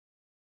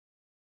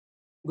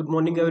Good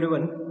morning,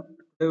 everyone.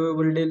 Today we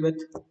will deal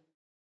with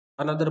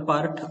another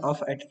part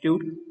of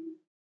attitude,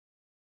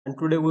 and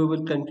today we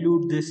will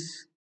conclude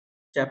this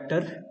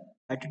chapter,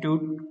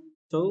 attitude.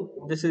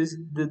 So, this is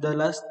the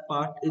last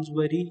part is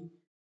very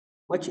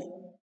much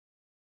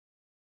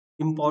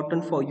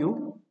important for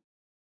you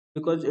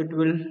because it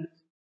will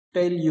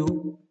tell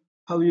you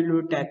how you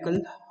will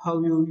tackle, how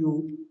will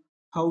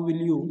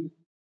you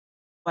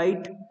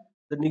fight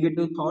the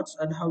negative thoughts,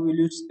 and how will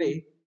you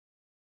stay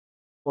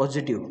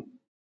positive.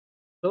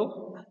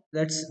 So,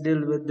 let's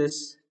deal with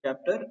this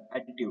chapter,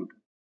 attitude.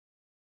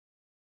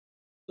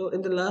 So,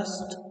 in the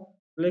last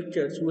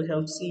lectures, we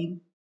have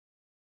seen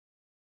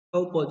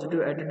how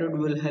positive attitude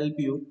will help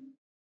you.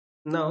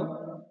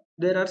 Now,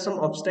 there are some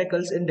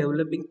obstacles in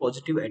developing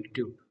positive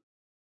attitude.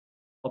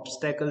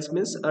 Obstacles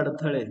means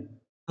अडथळे,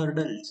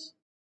 hurdles,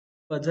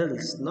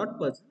 puzzles, not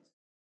puzzles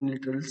in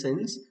literal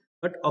sense,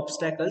 but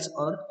obstacles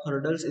or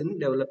hurdles in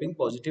developing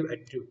positive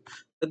attitude.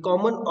 The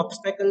common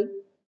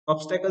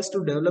obstacles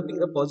to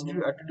developing a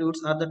positive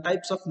attitudes are the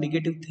types of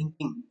negative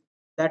thinking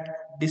that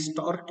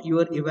distort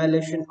your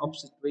evaluation of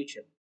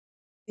situation.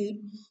 See,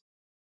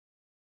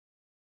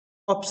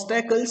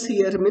 obstacles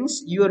here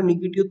means your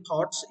negative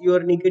thoughts,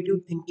 your negative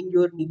thinking,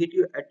 your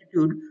negative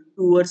attitude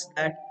towards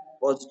that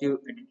positive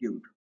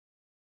attitude.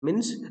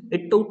 Means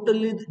it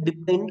totally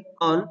depend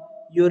on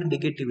your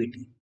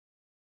negativity.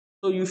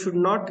 So you should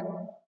not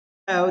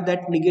have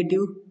that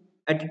negative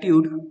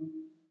attitude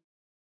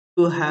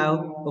to have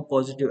a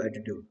positive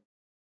attitude.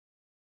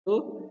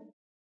 So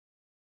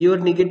your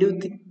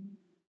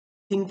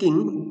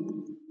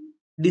thinking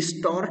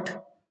distort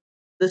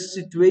the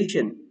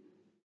situation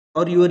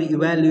or your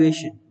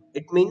evaluation.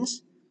 It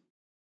means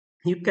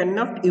you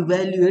cannot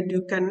evaluate,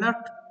 you cannot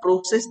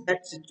process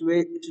that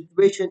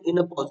situation in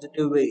a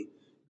positive way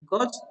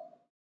because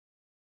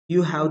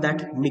you have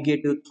that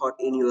negative thought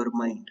in your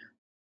mind.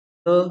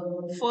 The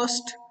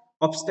first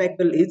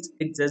obstacle is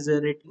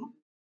exaggerating,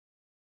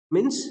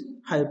 means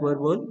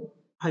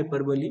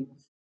hyperbole,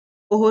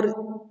 over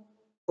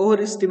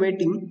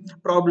overestimating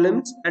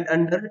problems and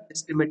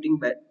underestimating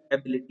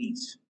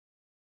abilities.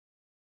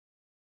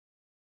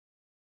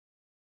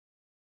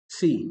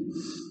 See,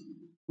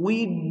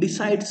 we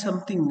decide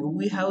something,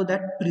 we have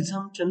that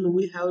presumption,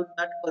 we have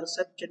that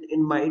perception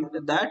in mind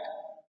that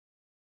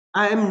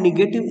I am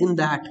negative in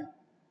that.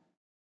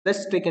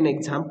 Let's take an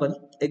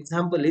example.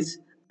 Example is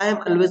I am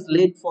always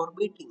late for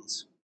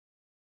meetings.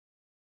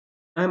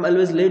 I am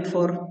always late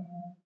for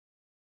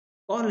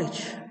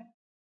college.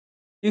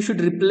 You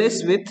should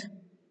replace with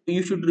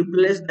you should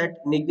replace that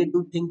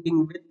negative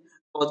thinking with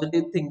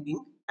positive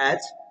thinking as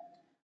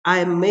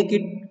I make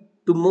it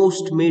to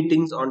most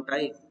meetings on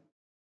time.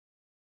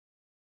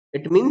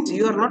 It means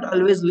you are not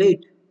always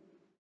late.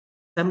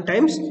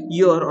 Sometimes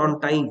you are on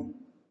time.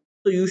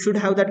 So you should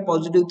have that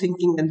positive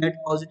thinking, and that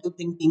positive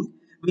thinking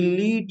will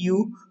lead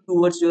you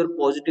towards your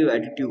positive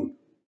attitude.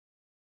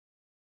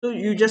 So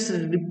you just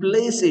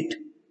replace it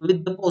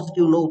with the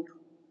positive note.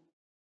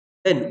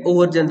 Then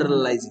over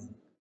generalizing.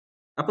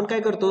 आपण काय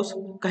करतो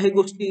काही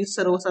गोष्टी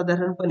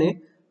सर्वसाधारणपणे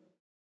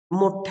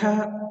मोठ्या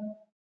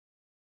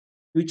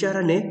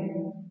विचाराने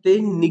ते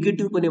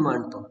निगेटिव्हपणे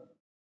मांडतो.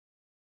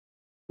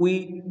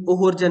 We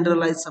over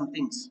generalize some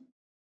things.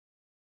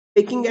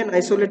 Taking an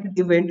isolated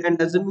event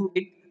and assuming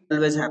it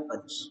always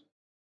happens.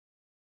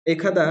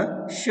 एखादा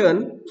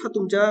क्षण हा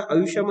तुमच्या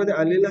आयुष्यामध्ये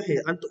आलेला आहे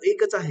आणि तो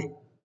एकच आहे.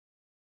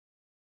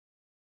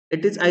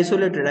 It is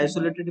isolated.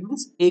 Isolated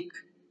means एक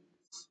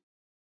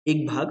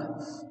एक भाग,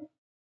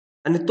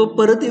 आणि तो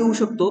परत येऊ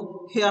शकतो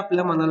हे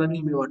आपल्या मनाला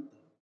नेहमी वाटतं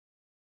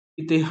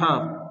की ते हा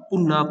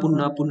पुन्हा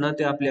पुन्हा पुन्हा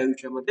ते आपल्या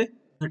आयुष्यामध्ये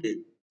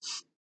घडेल.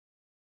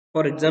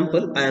 For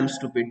example, I am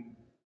stupid,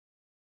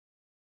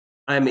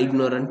 I am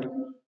ignorant,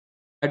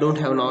 I don't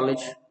have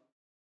knowledge,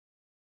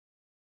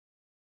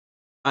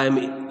 I am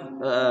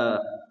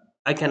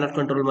I cannot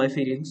control my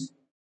feelings.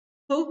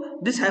 So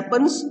this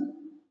happens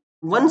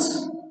once,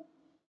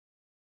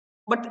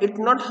 but it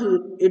not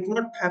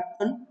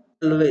happen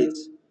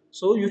always.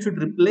 So you should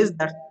replace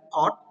that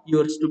thought,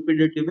 your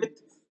stupidity,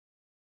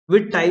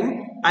 with time.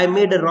 I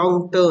made a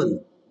wrong turn,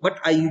 but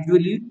I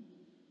usually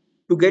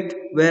to get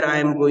where I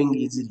am going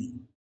easily.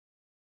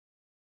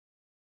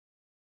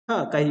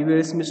 हा, काही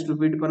वेळेस मी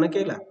स्टुपिडपणा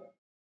केला,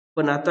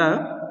 पण आता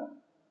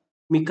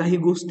मी काही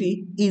गोष्टी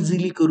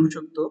easily करू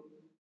शकतो,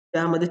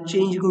 त्यामध्ये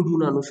चेंज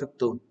घडवून आणू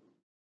शकतो.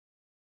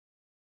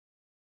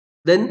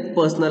 Then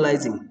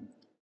personalizing,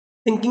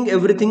 thinking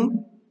everything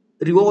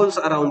revolves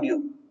around you.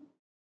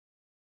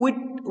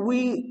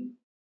 We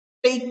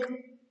take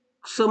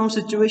some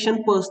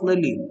situation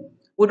personally.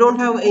 We don't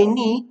have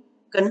any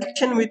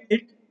connection with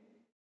it.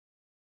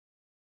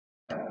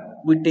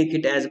 We take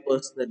it as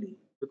personally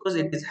because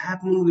it is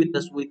happening with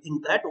us. We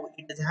think that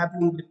it is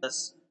happening with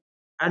us,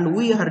 and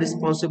we are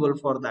responsible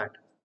for that.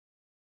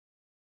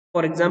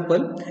 For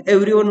example,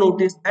 everyone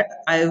noticed that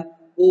I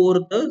wore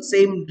the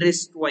same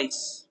dress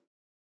twice.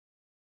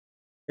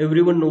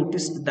 Everyone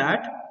noticed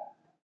that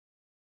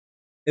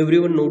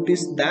everyone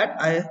noticed that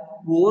I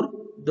wore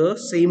the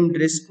same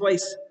dress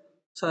twice.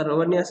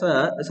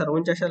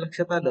 सर्वांच्या अशा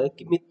लक्षात आलं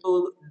की मी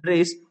तो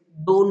dress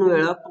 2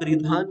 वेळा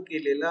परिधान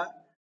केलेला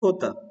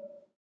होता.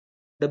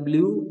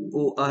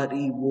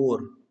 WORE वोर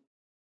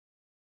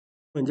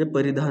म्हणजे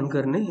परिधान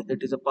करणे.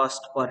 It is a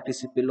past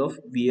participle of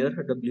wear.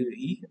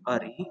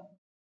 WEAR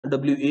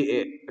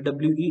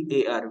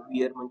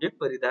wear म्हणजे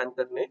परिधान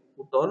करणे.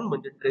 पुट ऑन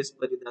म्हणजे ड्रेस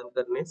परिधान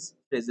करणे.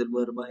 फ्रेझल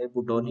वर्ब आहे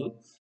put on he.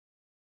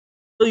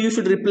 So you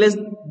should replace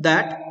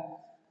that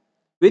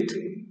with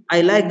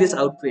I like this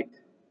outfit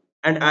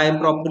and I am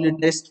properly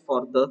dressed for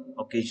the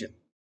occasion.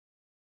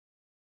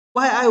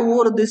 Why I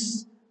wore this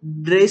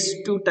dress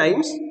 2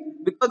 times?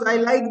 Because I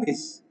like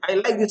this. I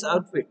like this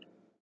outfit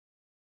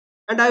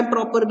and I am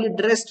properly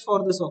dressed for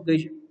this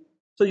occasion.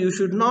 So you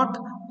should not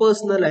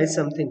personalize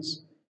some things.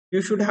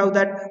 You should have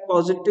that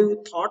positive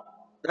thought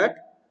that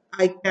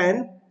I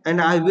can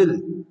and I will.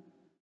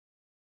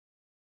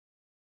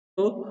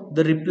 So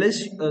the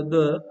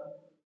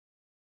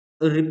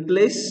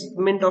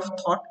replacement of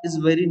thought is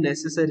very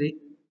necessary.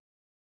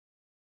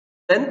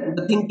 Then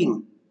the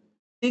thinking.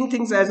 Think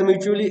things as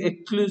mutually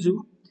exclusive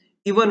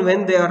even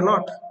when they are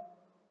not.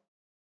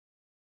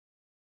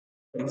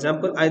 For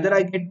example, either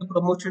I get the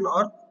promotion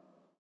or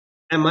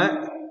am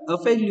I a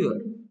failure?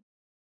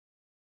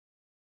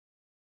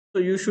 So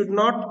you should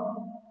not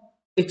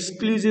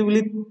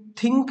exclusively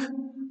think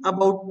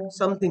about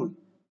something.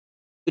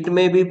 It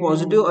may be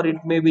positive or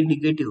it may be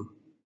negative.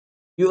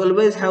 You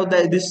always have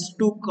these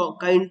two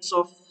kinds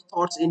of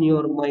thoughts in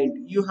your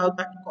mind. You have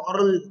that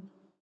coral,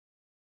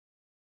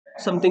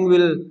 something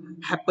will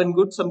happen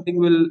good, something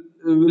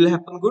will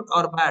happen good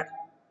or bad.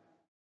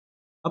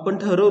 आपण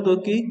ठरवतो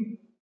की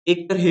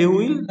एक तर हे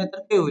होईल नाहीतर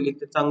ते होईल, एक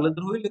तर चांगलं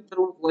तर होईल, एक तर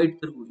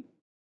वाईट तर होईल.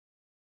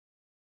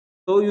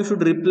 So you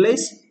should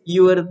replace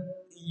your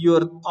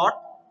thought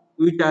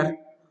which are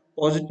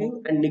positive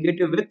and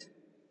negative with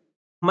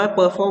my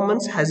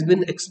performance has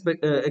been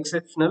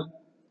exceptional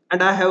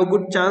and I have a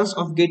good chance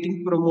of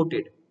getting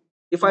promoted.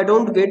 If I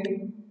don't get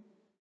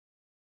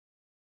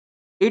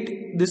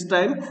it this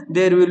time,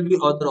 there will be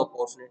other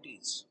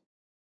opportunities.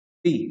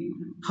 See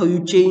how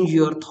you change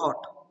your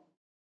thought.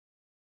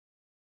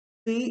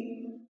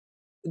 See,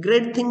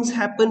 great things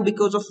happen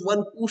because of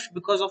one push,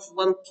 because of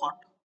one thought.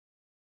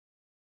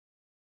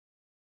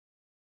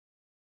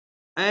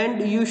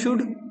 And you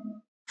should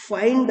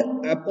find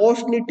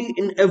opportunity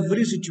in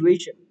every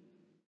situation.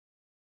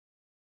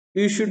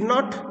 You should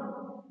not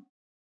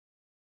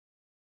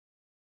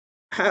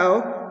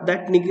have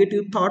that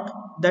negative thought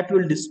that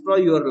will destroy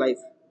your life.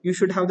 You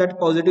should have that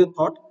positive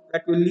thought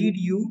that will lead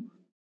you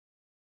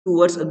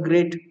towards a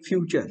great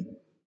future.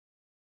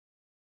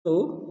 So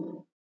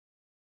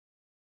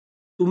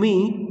तुम्ही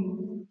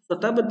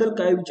स्वतःबद्दल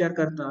काय विचार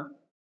करता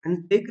आणि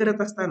ते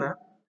करत असताना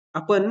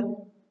आपण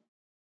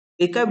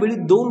एका वेळी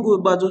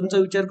दोन बाजूंचा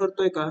विचार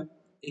करतोय का?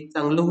 एक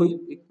चांगलं होईल,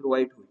 एक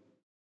वाईट होईल.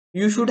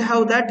 You should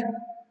have that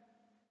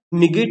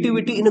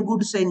negativity in a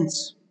good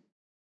sense,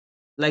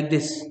 like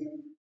this.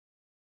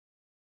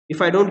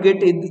 If I don't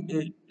get it,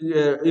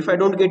 if I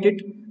don't get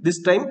it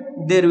this time,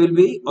 there will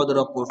be other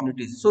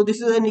opportunities. So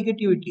this is a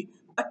negativity,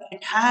 but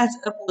it has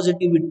a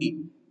positivity.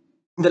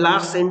 In the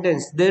last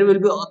sentence, there will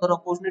be other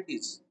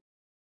opportunities.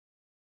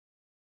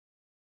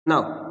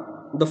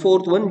 Now, the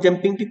fourth one,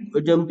 jumping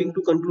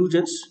to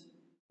conclusions,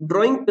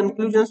 drawing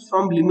conclusions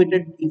from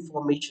limited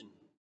information.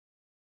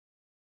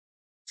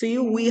 See,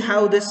 we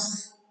have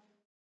this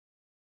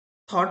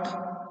thought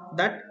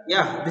that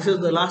yeah, this is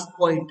the last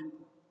point,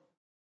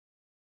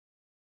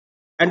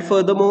 and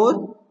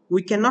furthermore,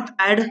 we cannot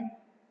add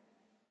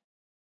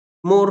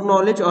more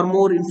knowledge or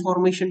more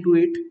information to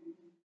it.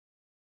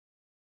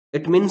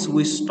 It means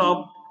we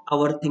stop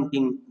our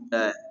thinking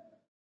there.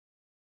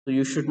 So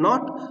you should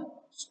not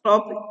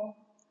stop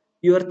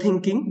your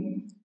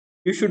thinking.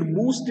 You should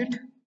boost it.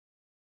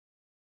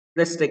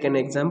 Let's take an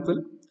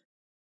example.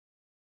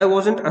 I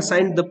wasn't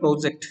assigned the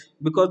project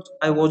because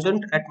I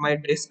wasn't at my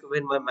desk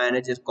when my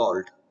manager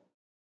called.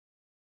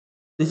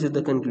 This is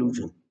the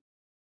conclusion.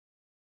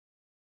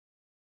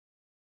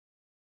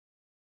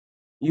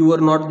 You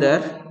were not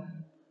there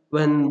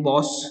when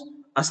boss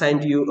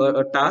assigned you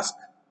a task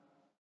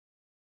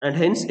and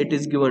hence it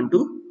is given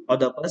to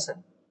other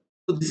person.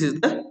 So this is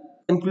the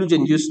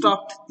conclusion. You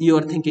stopped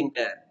your thinking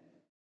there.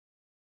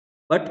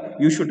 But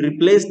you should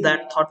replace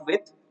that thought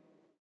with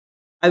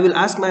I will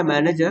ask my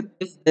manager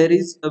if there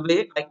is a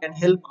way I can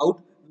help out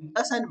with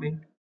the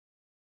assignment.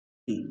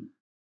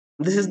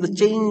 This is the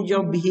change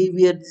of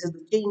behavior, this is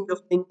the change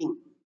of thinking.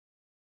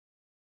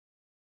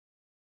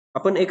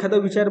 आपण एखादा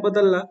विचार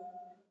बदलला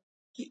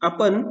की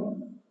आपण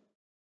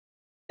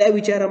त्या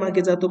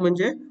विचारामागे जातो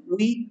म्हणजे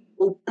we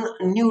open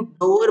a new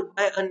door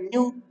bye a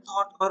new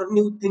thought or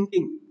new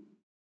thinking.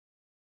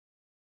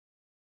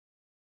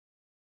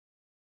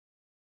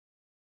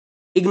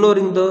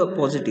 Ignoring the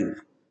positive,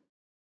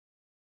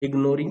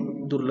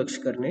 ignoring दुर्लक्ष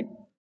करणे,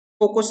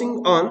 focusing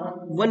on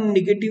one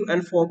negative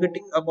and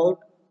forgetting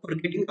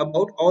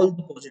about all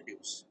the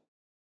positives.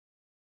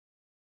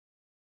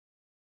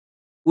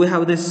 We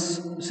have this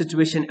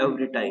situation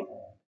every time.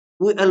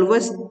 We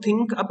always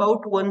think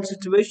about one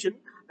situation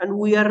and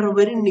we are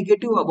very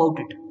negative about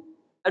it,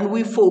 and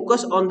we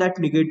focus on that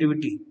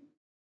negativity.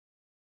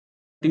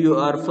 You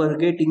are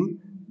forgetting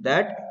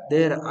that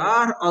there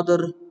are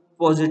other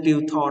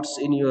positive thoughts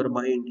in your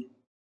mind.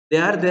 They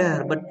are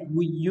there, but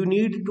you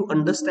need to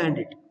understand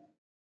it.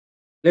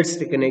 Let's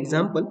take an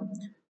example.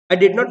 I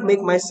did not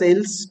make my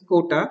sales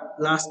quota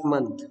last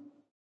month.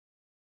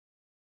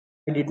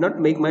 I did not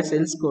make my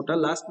sales quota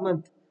last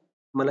month.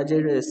 मला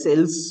जे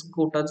sales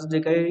कोटाचं जे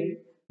काही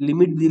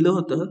limit दिलं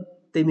होतं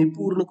ते मी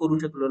पूर्ण करू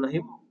शकलो नाही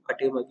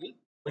पाठीमागील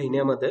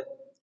महिन्यामध्ये.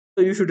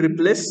 So you should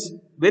replace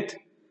with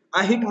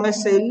I hit my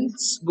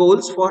sales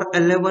goals for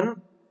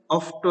 11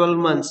 of 12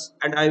 months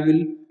and I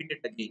will hit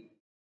it again.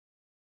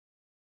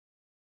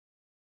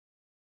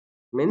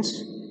 Means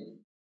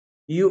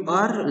you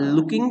are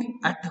looking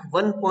at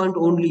one point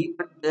only,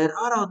 but there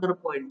are other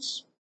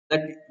points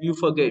that you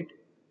forget.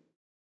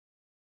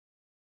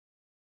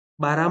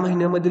 12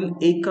 महिन्यामधील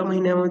एका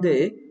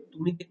महिन्यामध्ये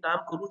तुम्ही ते काम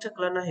करू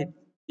शकला नाहीत,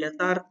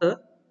 याचा अर्थ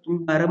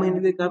तुम्ही 12 महिने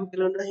ते काम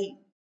केलं नाही.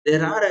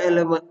 There are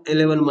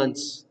 11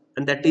 months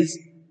and that is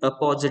a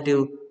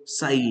positive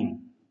sign.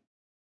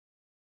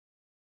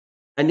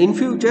 And in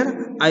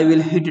future I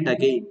will hit it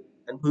again.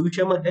 आणि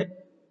भविष्यामध्ये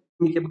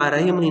मी ते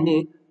 12ही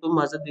महिने तो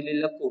माझा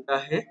दिलेला कोटा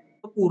आहे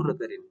तो पूर्ण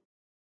करेन.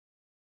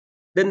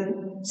 Then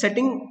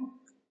setting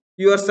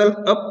yourself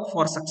up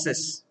for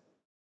success.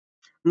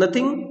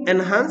 Nothing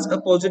enhance a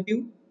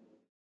positive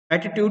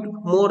attitude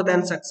more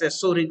than success.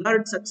 So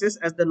regard success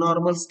as the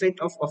normal state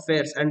of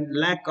affairs and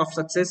lack of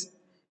success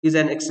is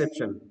an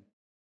exception.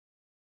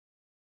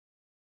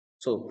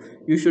 So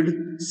you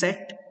should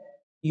set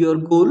your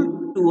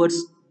goal towards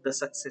the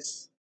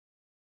success,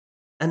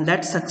 and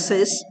that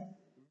success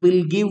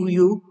will give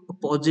you a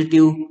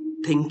positive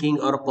thinking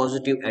or a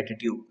positive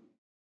attitude.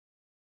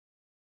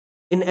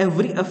 In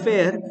every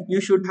affair,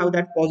 you should have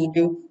that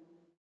positive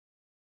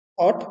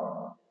thought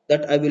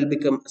that I will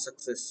become a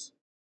success.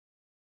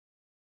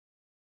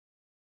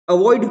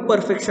 Avoid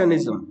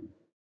perfectionism.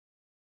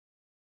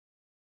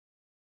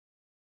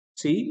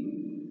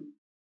 See,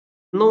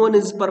 no one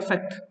is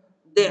perfect.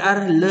 They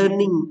are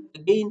learning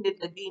again and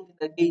again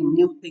and again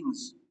new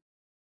things.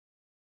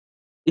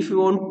 If you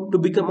want to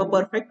become a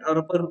perfect or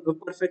a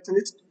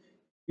perfectionist,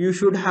 you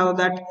should have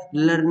that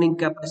learning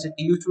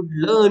capacity. You should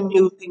learn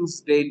new things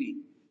daily.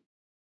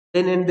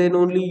 Then and then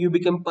only you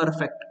become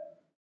perfect.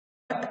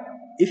 But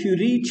if you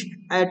reach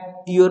at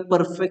your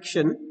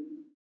perfection,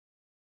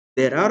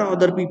 there are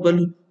other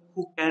people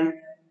who can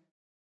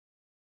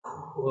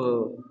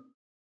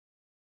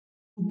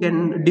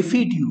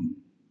defeat you.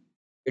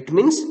 It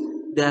means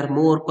they are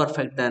more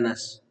perfect than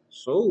us.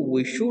 So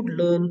we should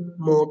learn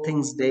more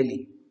things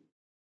daily.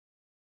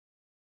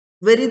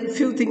 Very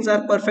few things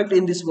are perfect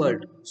in this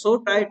world.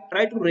 So try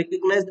to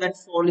recognize that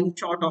falling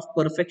short of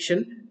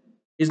perfection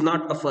is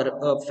not a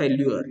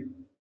failure.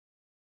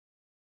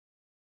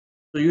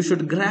 So you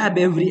should grab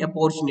every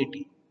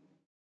opportunity.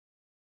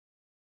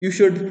 You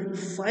should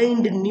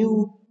find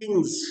new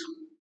things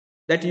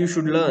that you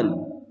should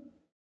learn.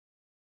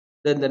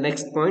 Then the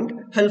next point,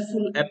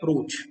 helpful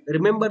approach.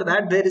 Remember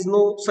that there is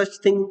no such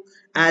thing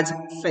as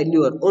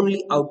failure,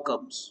 only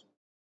outcomes.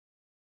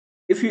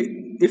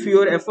 If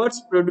your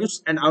efforts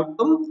produce an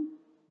outcome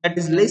that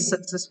is less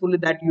successfully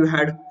that you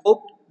had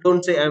hoped,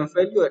 don't say I'm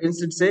failure.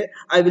 Instead say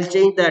I will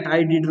change that.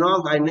 I did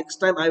wrong. I next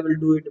time I will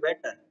do it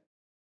better.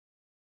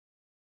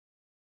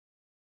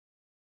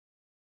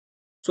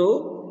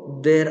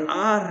 So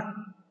a,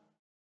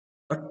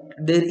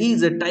 there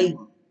is a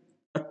time.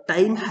 A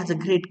time has a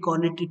great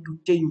quality to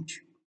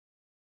change.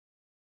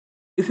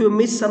 If you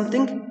miss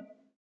something,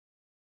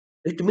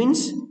 it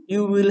means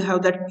you will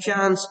have that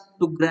chance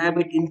to grab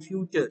it in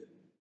future.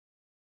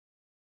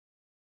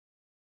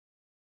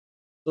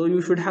 So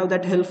you should have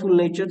that helpful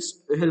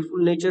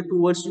nature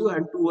towards you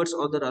and towards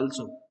other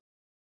also.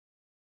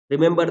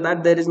 Remember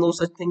that there is no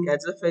such thing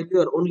as a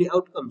failure, only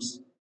outcomes.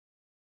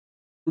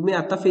 तुम्ही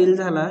आता fail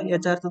झाला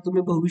याचा अर्थ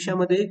तुम्ही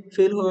भविष्यामध्ये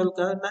fail होईल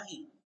का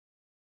नाही.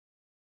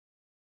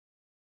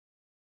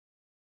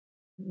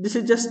 This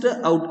is just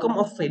an outcome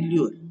of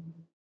failure.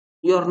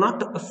 You are not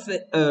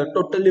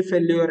totally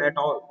failure at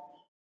all.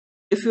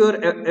 If your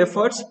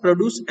efforts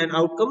produce an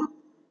outcome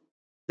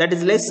that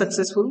is less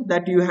successful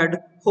that you had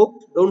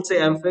hoped, don't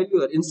say I'm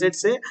failure. Instead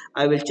say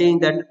I will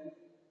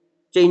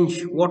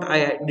change what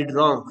I did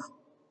wrong.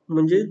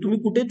 म्हणजे तुम्ही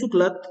कुठे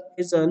चुकलात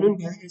हे जाणून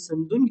घ्या, हे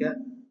समजून घ्या,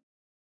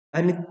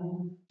 आणि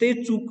ते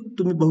चूक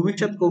तुम्ही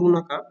भविष्यात करू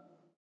नका,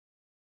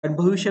 आणि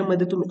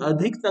भविष्यामध्ये तुम्ही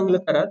अधिक चांगलं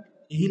कराल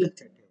हेही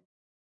लक्षात ठेवा.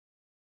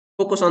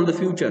 Focus on the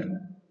future.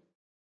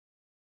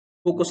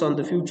 Focus on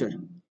the future.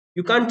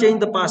 You can't change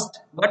the past,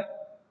 but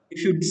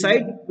if you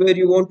decide where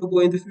you want to go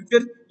in the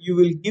future, you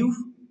will give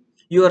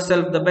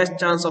yourself the best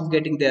chance of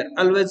getting there.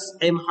 Always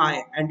aim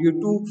high, and you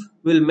too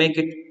will make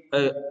it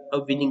a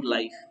winning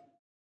life.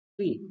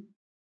 See,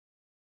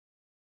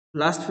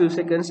 last few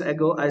seconds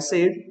ago, I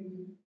said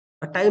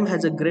a time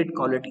has a great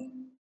quality.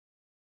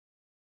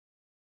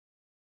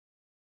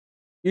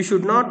 You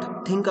should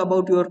not think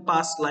about your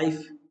past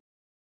life.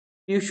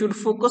 You should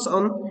focus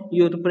on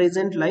your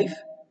present life.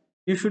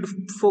 You should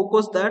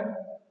focus that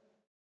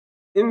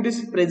in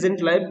this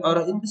present life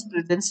or in this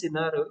present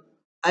scenario,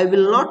 I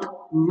will not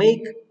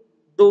make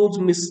those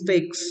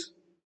mistakes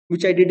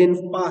which I did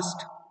in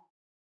past.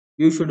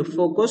 You should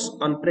focus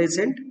on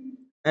present,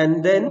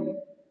 and then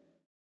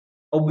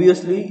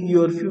obviously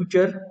your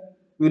future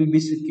will be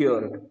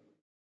secured.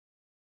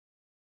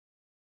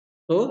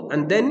 So,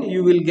 and then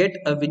you will get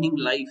a winning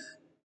life.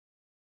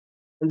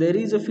 And there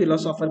is a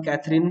philosopher,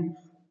 Catherine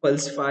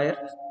Pulsfire.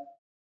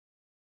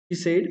 She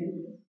said,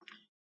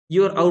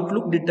 your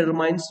outlook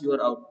determines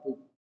your output.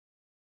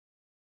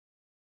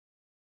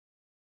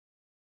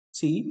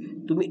 सी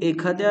तुम्ही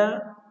एखाद्या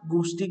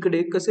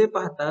गोष्टीकडे कसे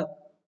पाहता,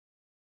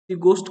 ती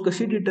गोष्ट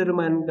कशी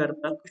determine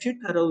करता, कशी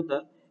ठरवता,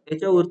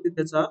 याच्यावरती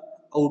त्याचा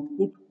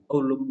आउटपुट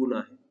अवलंबून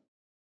आहे.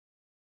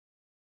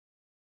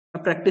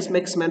 Practice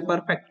makes man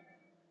perfect,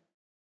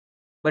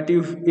 but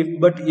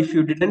if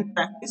you didn't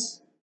practice,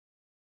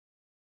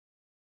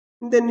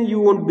 then you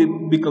won't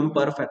become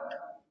perfect.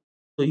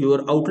 So your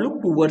outlook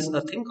towards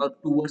a thing or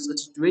towards a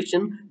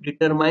situation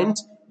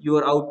determines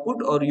your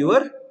output or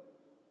your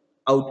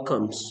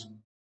outcomes.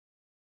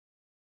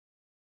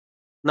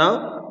 Now,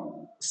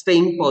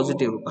 staying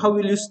positive. How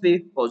will you stay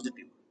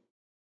positive?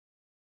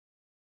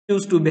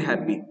 Choose to be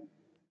happy.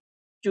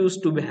 Choose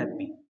to be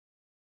happy.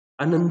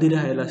 Anandi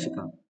राहायला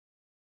शिका.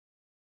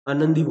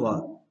 आनंदी व्हा.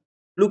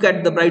 Look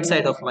at the bright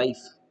side of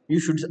life. You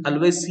should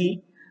always see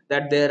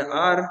that there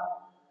are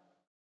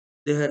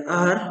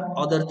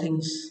other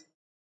things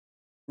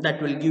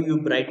that will give you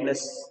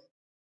brightness.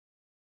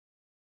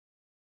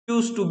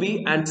 Choose to be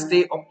and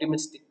stay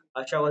optimistic.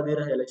 आशावादी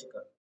राहायला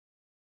शिका.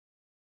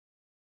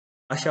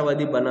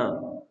 आशावादी बना.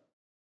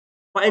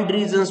 Find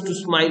reasons to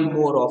smile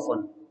more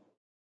often.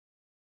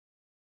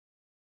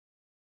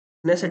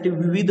 हसण्यासाठी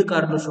विविध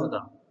कारण शोधा.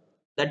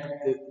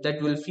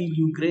 That will feel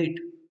you great.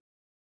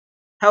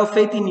 Have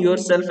faith in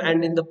yourself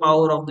and in the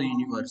power of the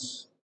universe.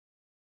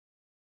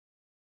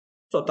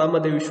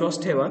 स्वतःमध्ये विश्वास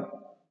ठेवा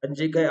आणि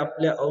जे काही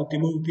आपल्या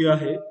अवतीभोवती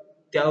आहे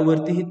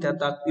त्यावरतीही, त्या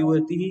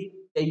ताकदीवरतीही,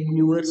 त्या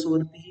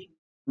युनिव्हर्सवरतीही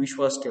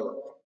विश्वास ठेवा.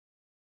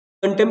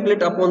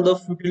 Contemplate upon the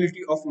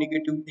फ्युटिलिटी of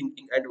negative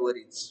thinking and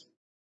worries.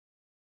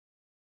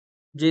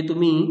 जे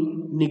तुम्ही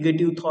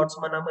निगेटिव्ह थॉट्स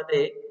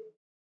मनामध्ये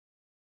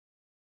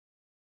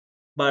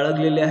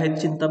बाळगलेले आहेत,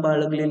 चिंता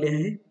बाळगलेली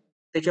आहे,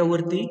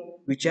 त्याच्यावरती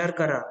विचार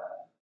करा.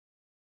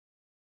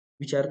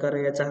 विचार करा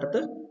याचा अर्थ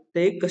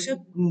ते कसे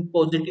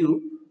पॉझिटिव्ह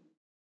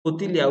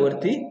होतील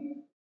यावरती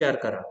विचार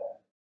करा.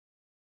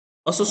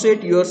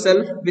 Associate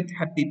yourself with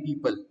happy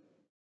people.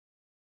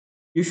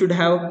 You should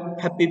have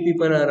happy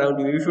people around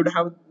you. You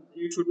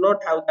should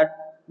not have that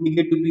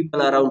negative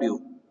people around you.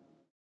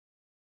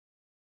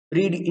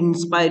 Read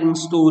inspiring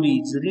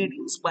stories, read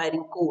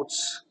inspiring quotes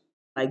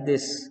like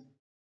this.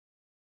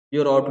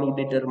 Your outlook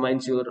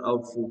determines your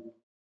output.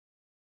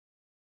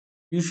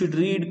 You should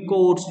read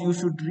quotes, you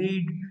should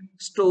read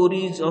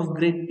stories of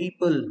great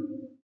people.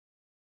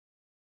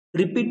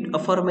 Repeat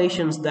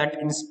affirmations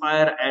that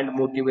inspire and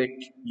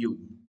motivate you.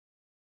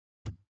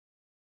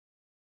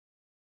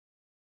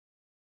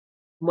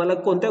 तुम्हाला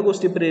कोणत्या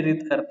गोष्टी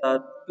प्रेरित करतात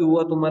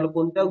किंवा तुम्हाला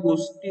कोणत्या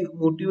गोष्टी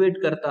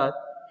motivate करतात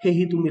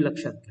हेही तुम्ही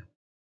लक्षात घ्या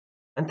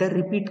आणि त्या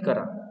रिपीट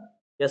करा.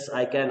 Yes,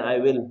 I can, I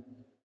will,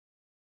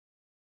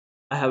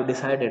 I have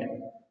decided.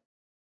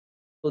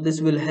 So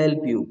this will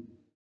help you.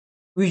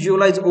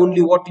 Visualise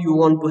only what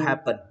you want to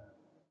happen.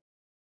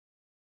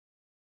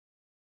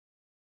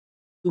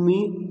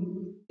 तुम्ही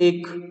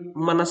एक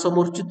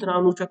मनासमोर चित्र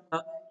आणू शकता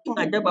की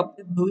माझ्या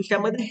बाबतीत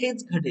भविष्यामध्ये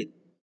हेच घडेल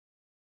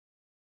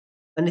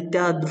आणि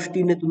त्या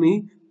दृष्टीने तुम्ही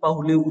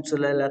पावले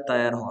उचलायला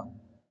तयार व्हा.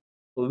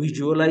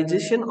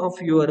 Visualization of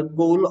your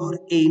goal or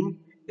aim,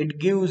 it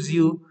gives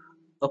you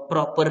a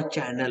proper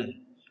channel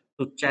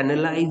to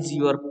channelize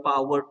your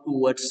power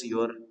towards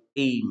your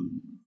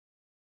aim.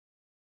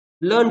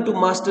 Learn to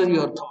master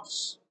your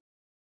thoughts.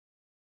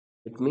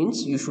 It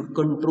means you should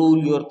control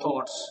your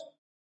thoughts.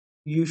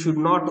 You should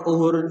not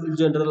over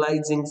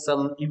generalizing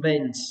some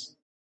events.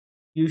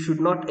 You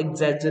should not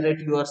exaggerate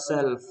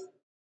yourself.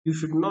 You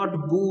should not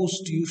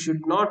boost. You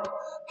should not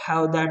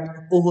have that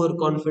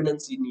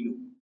overconfidence in you.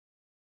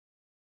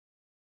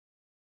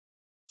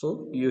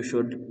 So you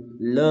should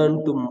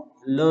learn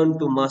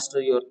to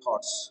master your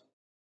thoughts.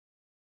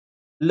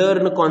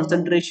 Learn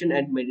concentration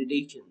and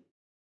meditation.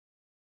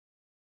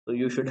 So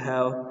you should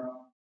have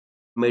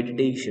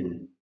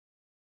meditation.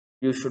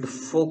 You should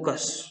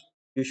focus.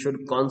 You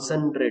should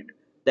concentrate.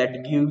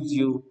 That gives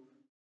you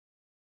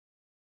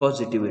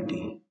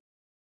positivity.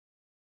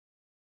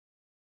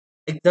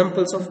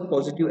 Examples of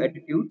positive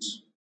attitudes.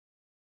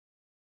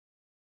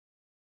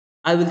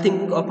 I will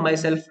think of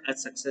myself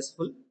as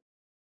successful.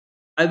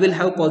 I will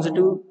have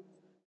positive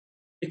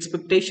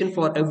expectation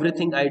for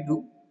everything I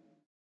do.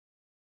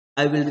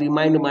 I will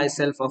remind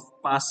myself of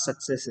past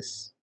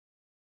successes.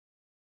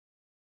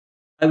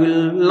 I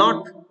will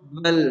not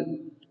dwell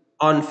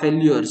on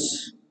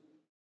failures.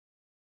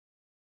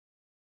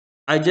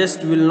 I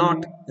just will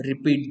not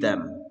repeat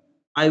them.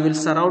 I will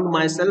surround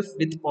myself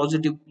with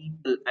positive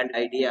people and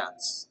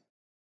ideas.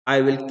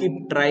 I will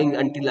keep trying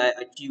until I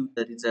achieve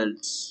the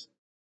results.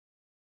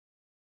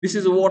 This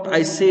is what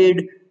I said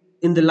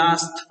in the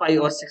last 5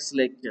 or 6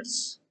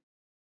 lectures.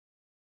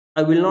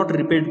 I will not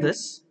repeat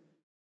this.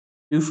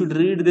 You should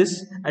read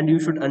this and you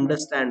should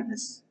understand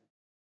this.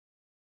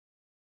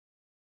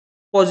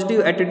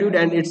 Positive attitude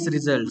and its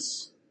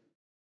results.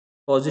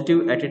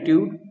 Positive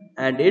attitude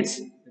and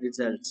its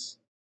results.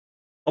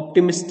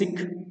 Optimistic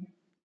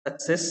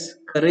success,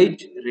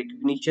 courage,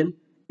 recognition,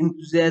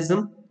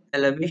 enthusiasm,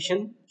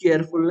 elevation,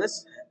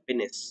 cheerfulness,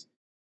 happiness.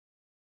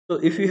 So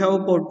if you have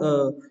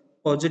a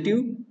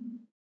positive,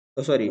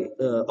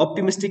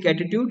 optimistic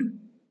attitude,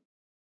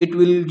 it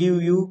will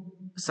give you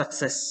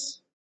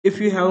success. If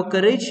you have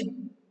courage,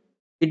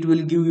 it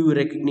will give you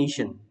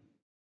recognition.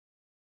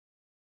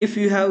 If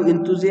you have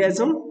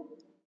enthusiasm,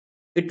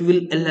 it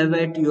will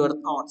elevate your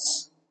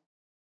thoughts.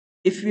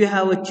 If you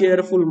have a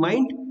cheerful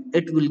mind,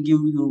 it will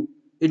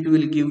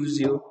gives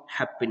you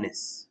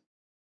happiness.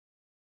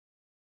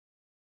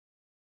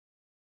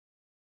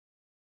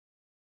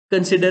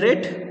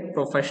 Considerate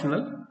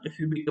professional. If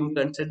you become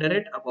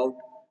considerate about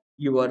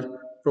your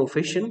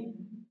profession,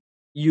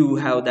 you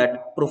have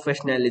that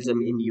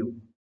professionalism in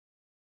you.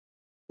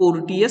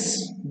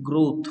 Courteous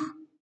growth,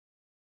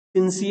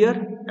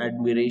 sincere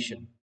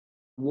admiration,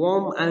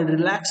 warm and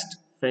relaxed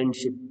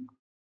friendship.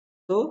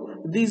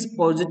 So this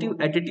positive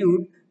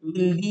attitude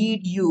will give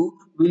you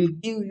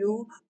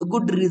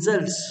good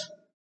results.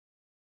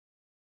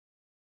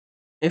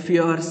 If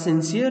you are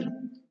sincere,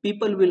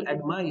 people will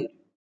admire.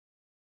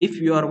 If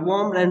you are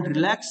warm and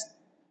relaxed,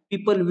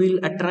 people will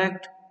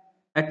attract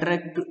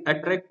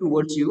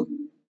towards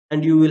you,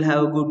 and you will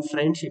have a good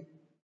friendship.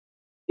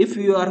 If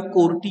you are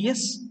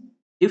courteous,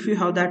 if you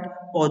have that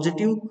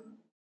positive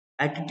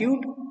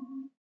attitude,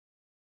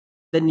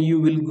 then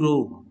you will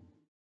grow.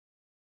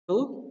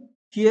 So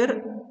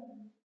here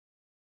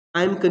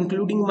I am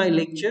concluding my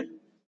lecture.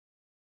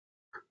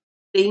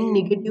 Staying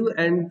negative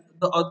and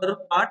the other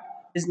part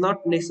is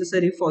not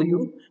necessary for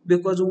you,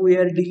 because we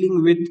are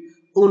dealing with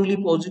only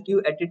positive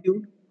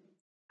attitude,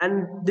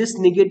 and this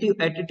negative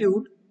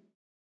attitude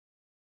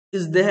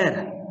is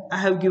there. I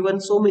have given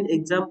so many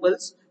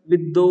examples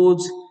with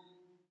those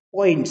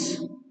points.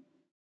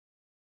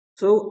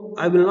 So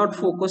I will not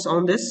focus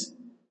on this,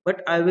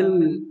 but I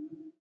will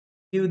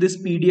give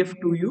this PDF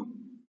to you.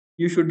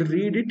 You should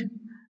read it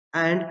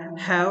and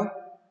have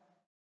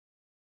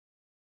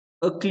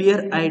a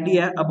clear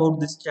idea about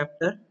this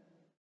chapter.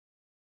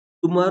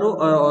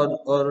 Tomorrow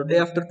or day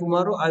after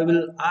tomorrow, I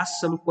will ask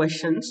some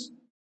questions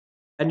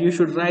and you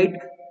should write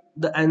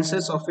the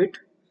answers of it.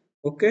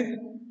 Okay.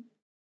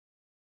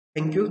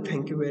 Thank you.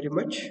 Thank you very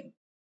much.